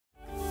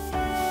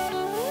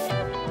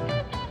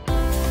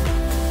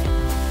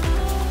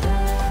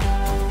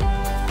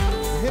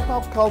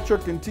pop culture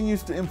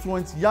continues to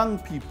influence young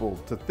people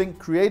to think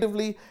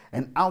creatively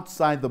and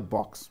outside the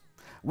box.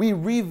 We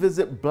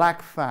revisit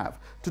Black Faff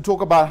to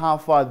talk about how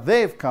far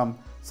they've come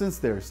since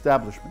their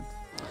establishment.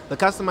 The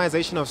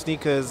customization of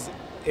sneakers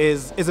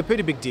is a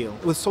pretty big deal.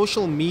 With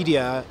social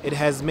media, it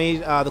has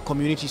made the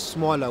community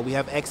smaller. We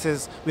have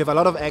a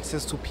lot of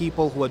access to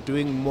people who are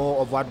doing more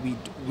of what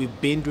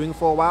we've been doing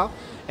for a while.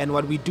 And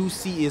what we do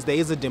see is there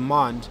is a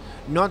demand,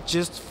 not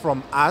just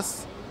from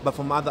us, but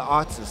from other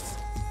artists.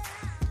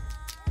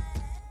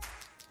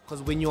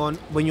 Because when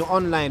you're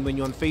online, when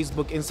you're on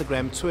Facebook,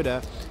 Instagram,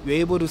 Twitter, you're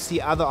able to see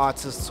other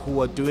artists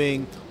who are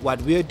doing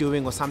what we're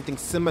doing or something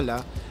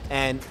similar,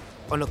 and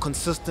on a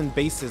consistent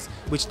basis,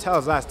 which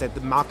tells us that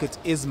the market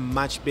is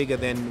much bigger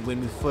than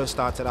when we first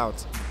started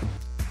out.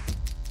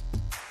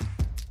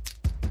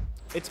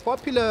 It's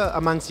popular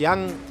amongst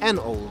young and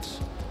old,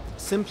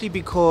 simply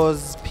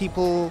because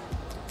people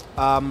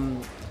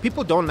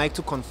don't like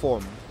to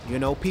conform. You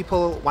know,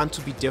 people want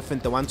to be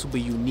different, they want to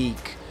be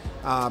unique.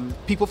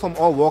 People from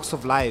all walks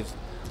of life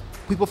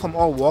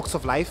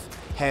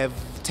have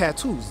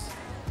tattoos,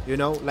 you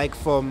know, like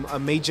from a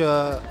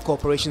major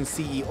corporation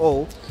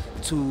CEO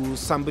to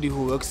somebody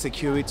who works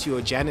security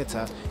or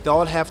janitor. They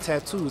all have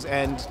tattoos,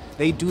 and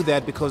they do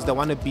that because they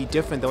want to be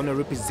different, they want to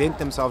represent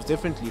themselves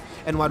differently.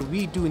 And what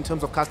we do in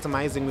terms of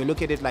customizing, we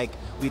look at it like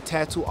we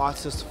tattoo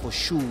artists for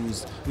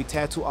shoes, we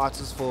tattoo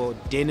artists for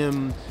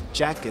denim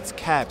jackets,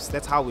 caps.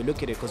 That's how we look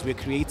at it, because we're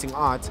creating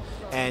art,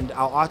 and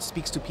our art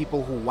speaks to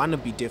people who want to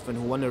be different,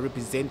 who want to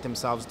represent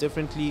themselves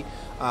differently,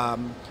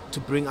 to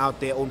bring out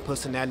their own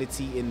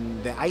personality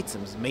in their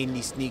items,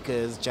 mainly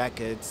sneakers,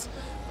 jackets,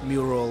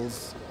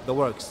 murals, the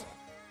works.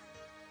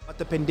 What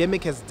the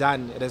pandemic has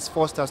done, it has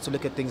forced us to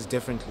look at things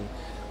differently.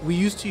 We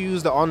used to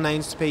use the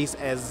online space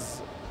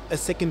as a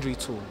secondary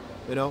tool,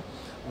 you know,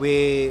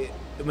 where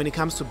when it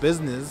comes to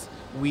business,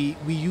 we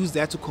use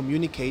that to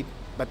communicate,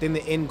 but then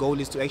the end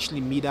goal is to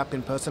actually meet up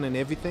in person and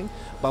everything.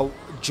 But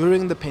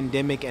during the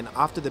pandemic and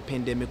after the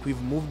pandemic,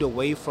 we've moved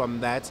away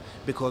from that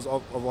because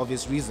of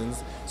obvious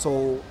reasons.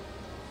 So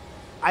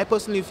I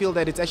personally feel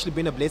that it's actually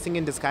been a blessing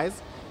in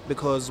disguise,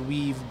 because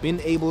we've been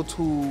able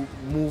to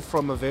move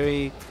from a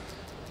very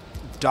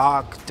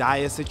dark,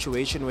 dire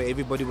situation where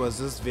everybody was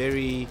just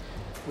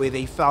where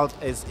they felt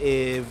as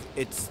if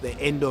it's the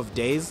end of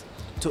days,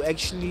 to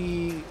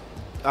actually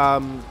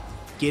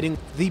getting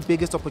the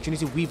biggest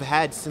opportunity we've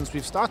had since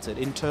we've started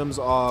in terms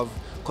of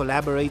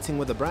collaborating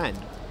with a brand.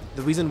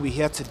 The reason we're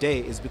here today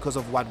is because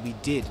of what we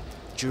did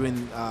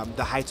during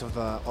the height of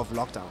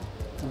lockdown.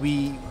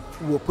 We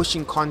were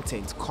pushing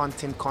content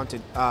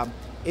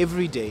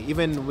every day,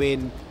 even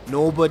when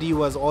nobody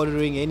was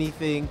ordering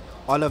anything.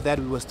 All of that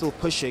we were still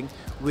pushing,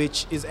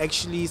 which is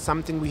actually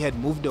something we had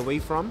moved away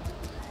from.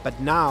 But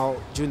now,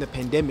 during the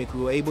pandemic,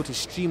 we were able to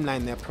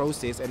streamline that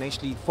process and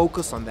actually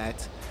focus on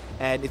that.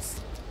 And it's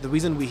the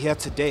reason we're here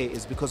today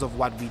is because of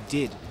what we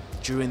did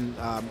during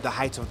the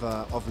height of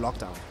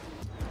lockdown.